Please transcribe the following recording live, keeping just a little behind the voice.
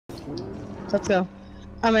Let's go.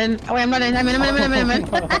 I'm in. Oh wait, I'm not in. I'm in. I'm in.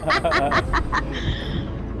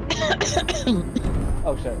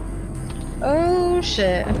 Oh shit. Oh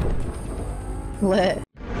shit. Lit.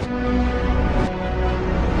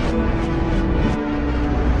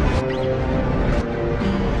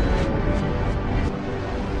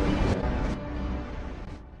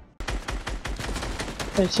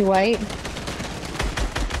 There's 2 white.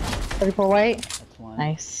 34 white. That's one.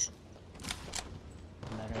 Nice.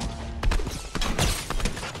 Another one.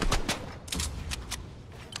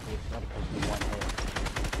 Wait, that puts me 1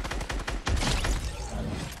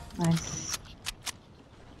 hit. Nice.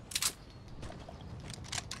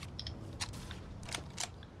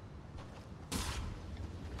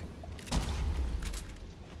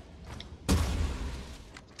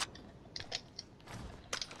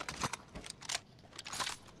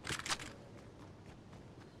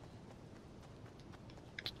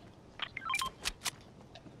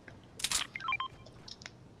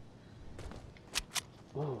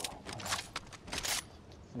 Ooh, hold on.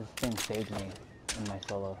 This thing saved me in my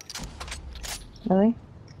solo. Really?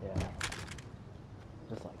 Yeah.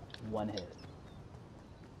 Just like 1 hit.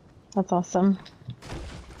 That's awesome.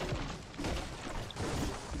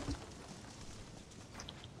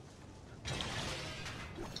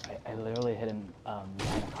 I literally hit him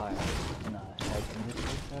behind a car in a head industry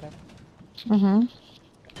or whatever. Mm-hmm.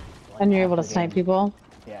 Like And you're able to half the snipe game. people?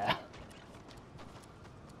 Yeah.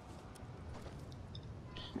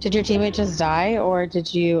 Did your teammate just die, or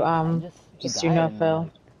did you, He just do died no and fill?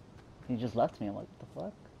 like, he just left me. I'm like,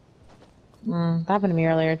 what the fuck? That happened to me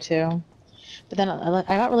earlier, too. But then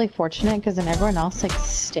I got really fortunate, because then everyone else, like,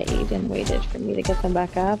 stayed and waited for me to get them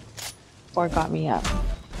back up, or got me up.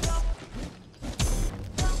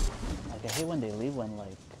 Like, I hate when they leave when,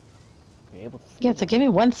 like, you're able to see Yeah, it's like, them. give me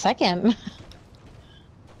 1 second.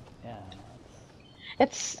 Yeah.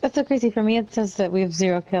 It's so crazy. For me, it says that we have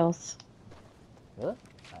 0 kills. Really?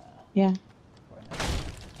 Yeah. Fortnite.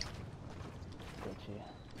 Glitchy.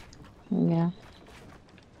 Yeah.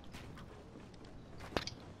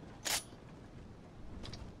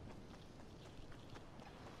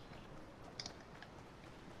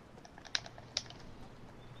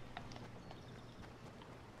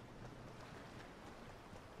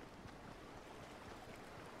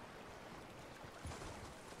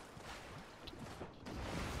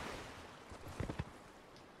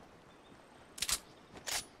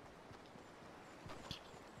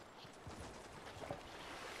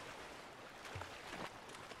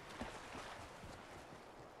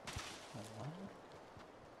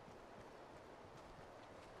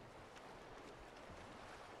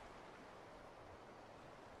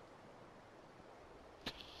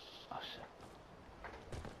 Oh shit.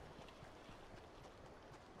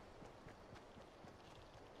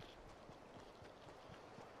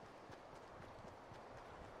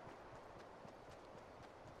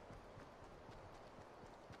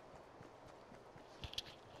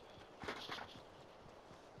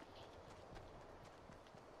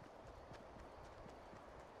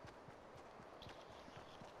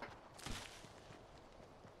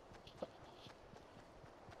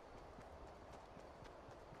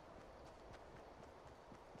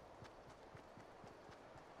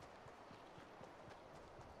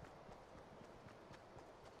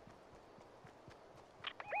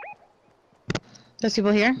 There's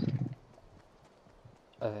people here?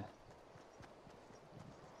 Okay.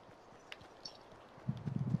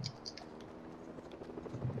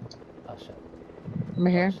 Oh shit. Over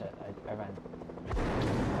Oh here? shit. I ran.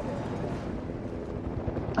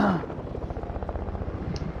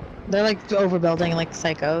 They're like overbuilding like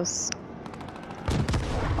psychos.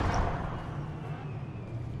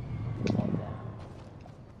 Oh damn.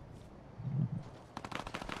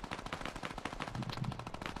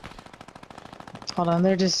 Hold on,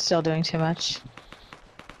 they're just still doing too much.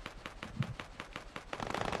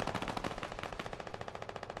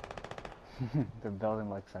 They're building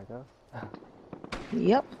like psychos.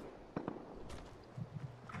 Yep.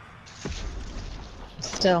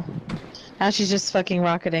 Still. Now she's just fucking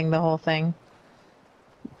rocketing the whole thing.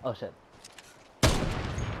 Oh shit.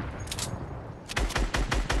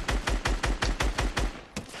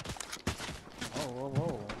 Whoa, whoa,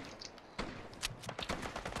 whoa.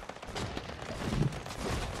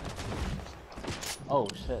 Oh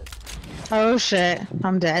shit. Oh shit,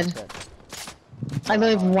 I'm Oh dead. shit. I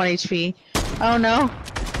only have 1 HP. Oh no.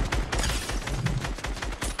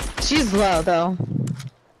 She's low though.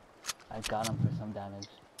 I got him for some damage.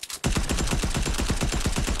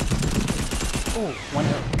 Oh, 1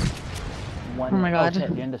 hit. Oh my god. Oh shit,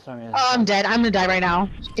 you're in the storm. Oh, I'm dead. I'm gonna die right now.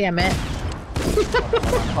 Damn it.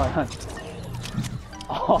 Hold on.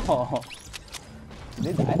 Oh. Did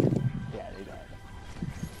they die? Yeah, they died.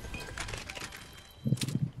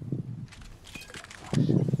 Oh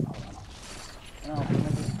shit, hold on. No,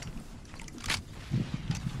 maybe.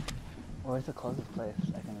 Where's the closest place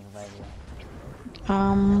I can revive you?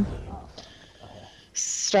 Um, Oh, okay.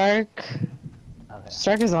 Stark. Okay.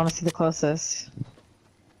 Stark is honestly the closest.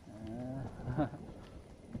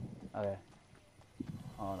 Okay.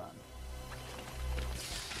 Hold on.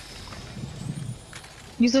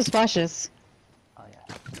 Use those splashes. Oh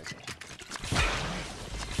yeah. Okay.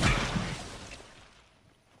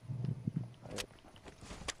 Wait.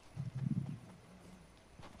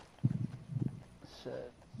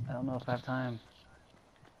 Shit. I don't know if I have time.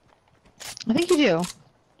 I think you do.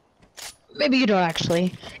 Maybe you don't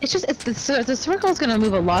actually. It's just the circle's gonna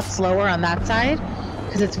move a lot slower on that side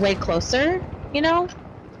because it's way closer. You know.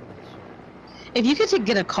 If you could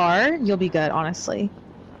get a car, you'll be good. Honestly.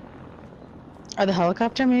 Or the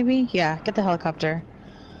helicopter, maybe? Yeah, get the helicopter.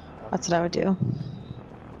 That's what I would do.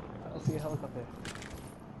 I don't see a helicopter.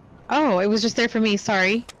 Oh, it was just there for me.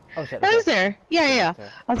 Sorry. Oh shit, It okay. was there. Yeah, yeah, Yeah, yeah. sorry.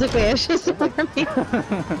 I was like, wait, it's just There's like... for me.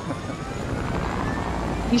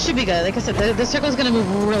 You should be good. Like I said, the circle's gonna move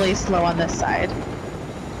really slow on this side.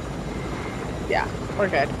 Yeah, we're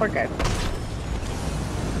good. We're good.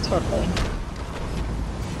 Totally.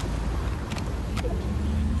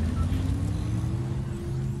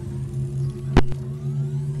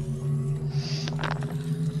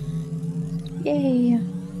 Yay.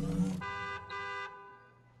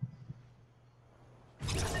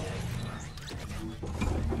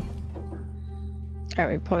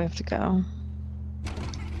 Alright, we probably have to go.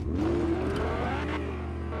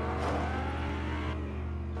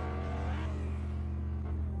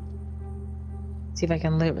 See if I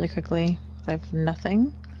can loot really quickly. I have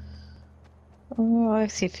nothing. Oh, I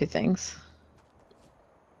see a few things.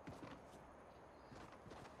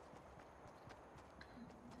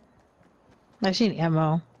 I just need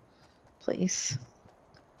ammo, please.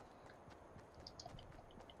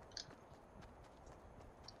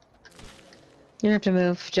 You don't have to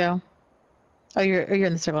move, Joe. Oh, you're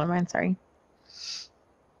in the circle of mine. Sorry.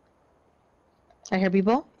 I hear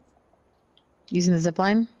people using the zip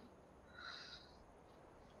line.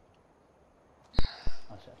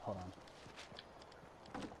 Oh shit, hold on.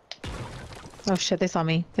 Oh shit, they saw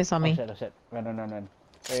me. They saw me. Oh shit. Run, run, run, run.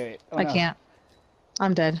 Wait, wait. Oh, I no. can't.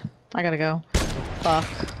 I'm dead. I gotta go. Fuck.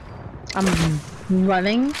 I'm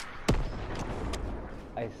running.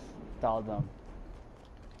 I stalled them.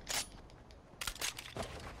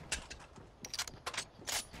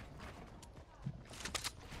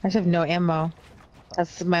 I just have no ammo.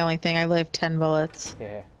 That's my only thing. I only have 10 bullets.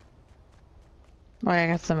 Here. Oh, I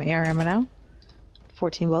got some air ammo now.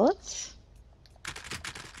 14 bullets.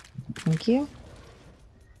 Thank you.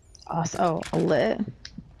 Awesome. Oh, a lit.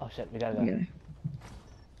 Oh shit, we gotta go. Okay.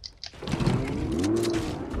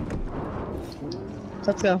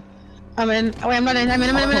 Let's go. I'm in. Oh, wait, I'm not in. I'm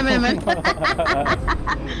in. I'm in.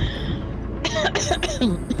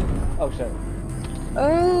 Oh shit.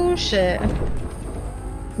 Oh, shit.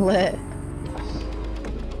 Lit.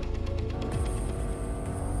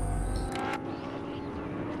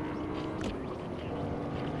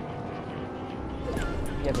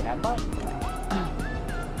 You have the hat bot?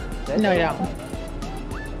 No, you don't.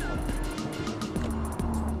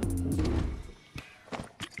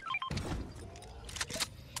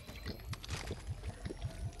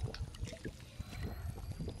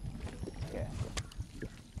 Okay.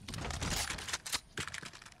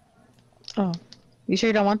 Oh. You sure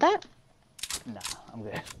you don't want that? Nah, I'm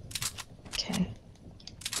good. Okay.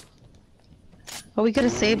 Well, we could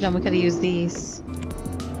have saved them. We could have used these.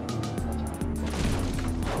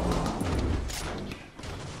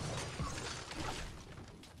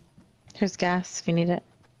 Here's gas if you need it.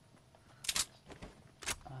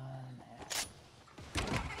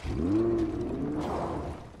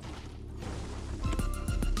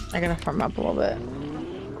 I gotta farm up a little bit.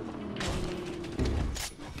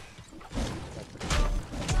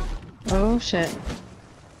 Oh shit.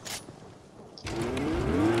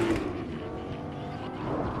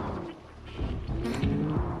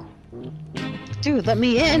 Dude, let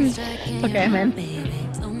me in! Okay, I'm in.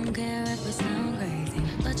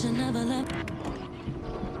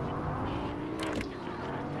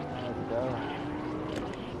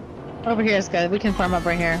 Over here is good. We can farm up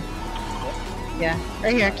right here. Yeah.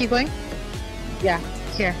 Right here. Keep going. Yeah.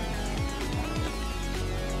 Here.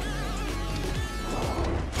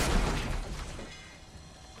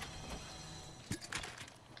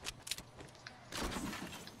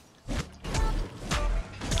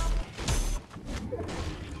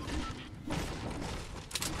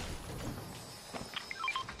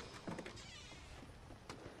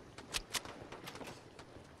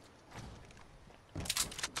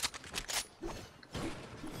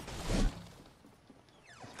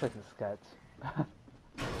 place is sketch.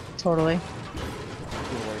 Totally.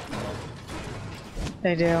 People worse than it.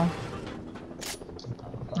 They do.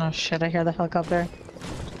 Oh, Oh shit, I hear the helicopter.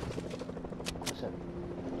 shit.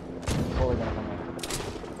 Totally gonna come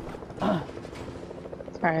here.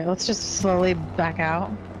 Alright, let's just slowly back out.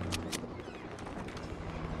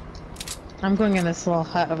 I'm going in this little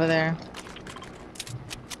hut over there.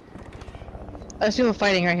 There's people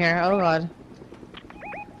fighting right here. Oh god.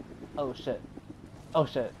 Oh shit. Oh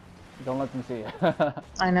shit. Don't let them see you.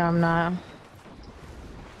 I know I'm not.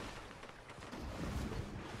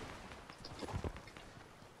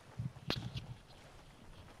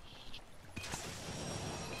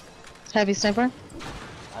 Heavy sniper?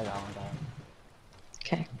 I got one down.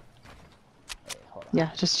 Okay. Wait, hold on.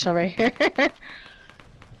 Yeah, just chill right here.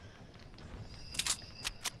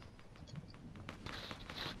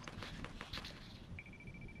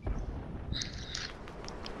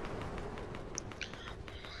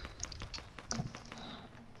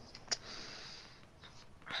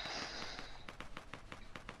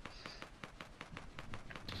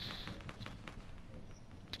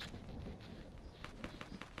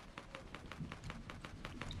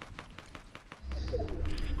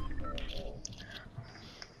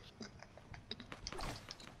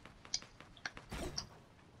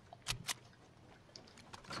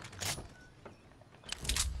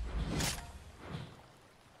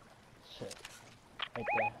 Shit. Right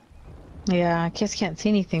there. Yeah, Kiss can't see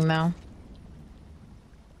anything though. I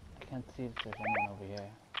can't see if there's anyone over here.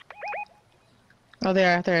 Oh,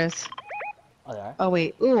 there is. Oh, there are? Oh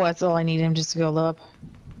wait, ooh, that's all I need him just to go low up.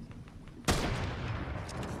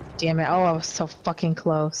 Damn it, oh, I was so fucking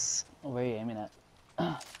close. Where are you aiming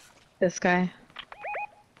at? This guy.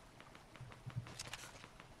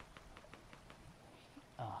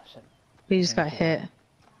 Oh, shit. He just Can got you see hit. that?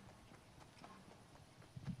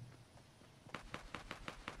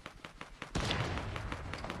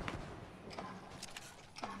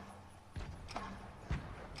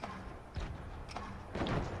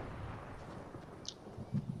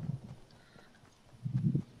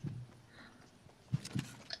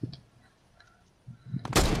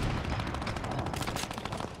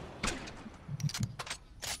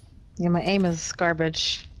 Yeah, my aim is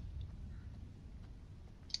garbage.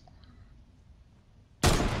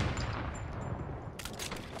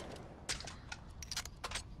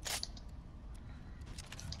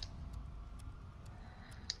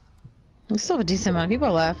 There's still a decent amount of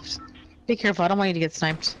people left. Be careful, I don't want you to get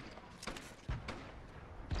sniped.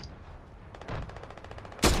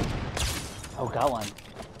 Oh, got one.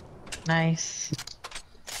 Nice.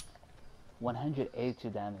 182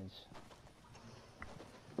 damage.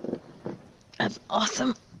 That's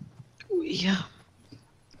awesome. Ooh, yeah.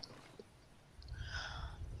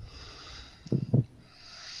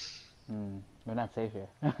 We're not safe here.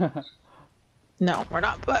 No, we're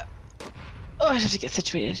not, but... Oh, I have to get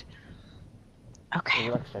situated. Are Okay.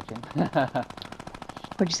 you like stretching?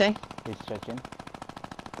 What'd you say? He's stretching.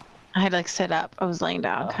 I had to like sit up. I was laying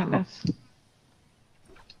down, kind of.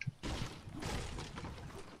 You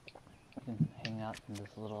can hang out in this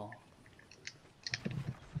little...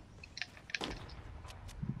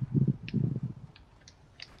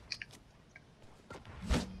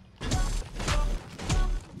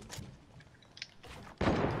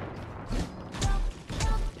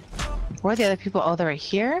 Where are the other people? Oh, they're right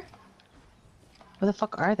here? Where the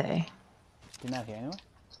fuck are they? You're not here anywhere?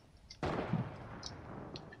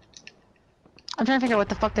 I'm trying to figure out what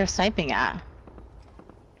the fuck they're sniping at.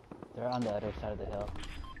 They're on the other side of the hill.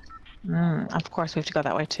 Of course we have to go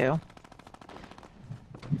that way too.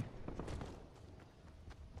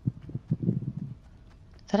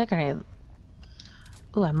 Is that a grenade?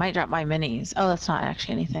 Ooh, I might drop my minis. Oh, that's not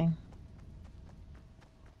actually anything.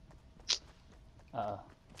 Uh-oh.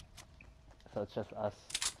 So it's just us.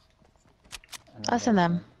 Us and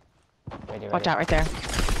them. Ready, Watch out right there.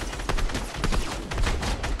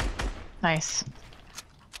 Nice.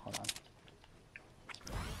 Hold on.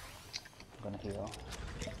 I'm gonna heal.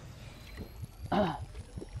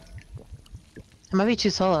 It might be two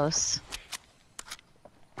solos.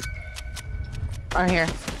 Right here.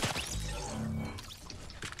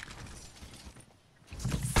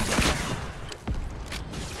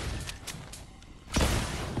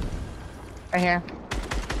 Right here.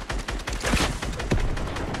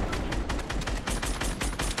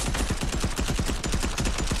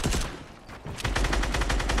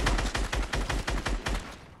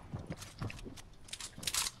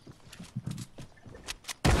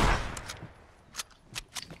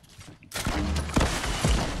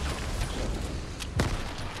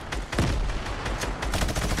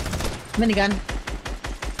 Minigun.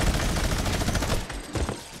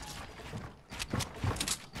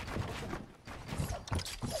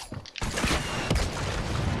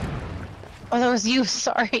 Oh, that was you.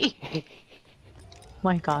 Sorry.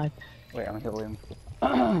 My God. Wait, I'm gonna heal him.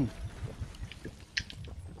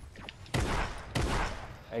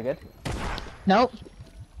 Are you good? Nope.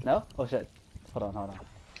 No? Oh shit. Hold on, hold on.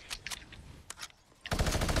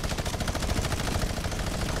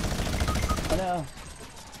 Oh no.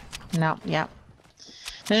 No. Yeah.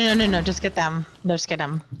 No. Just get them. Just get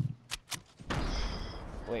them.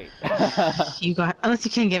 Wait. You got. Unless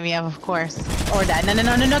you can get me up, of course. Or die. No. Get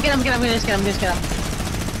him. Just get him. Just get him.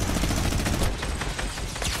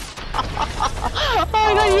 Oh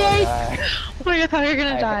my God! Yay! God. Oh my God! I thought you were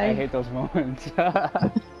gonna die. I hate those moments.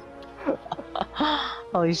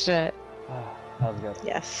 Holy shit! That was good.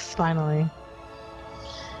 Yes, finally.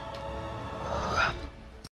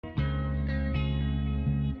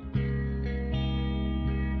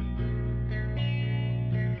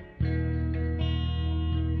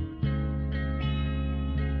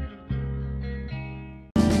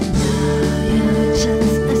 You're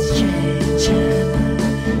just a stranger,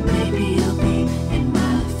 but maybe you'll be in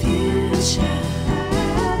my future.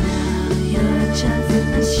 You're just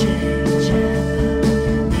a stranger.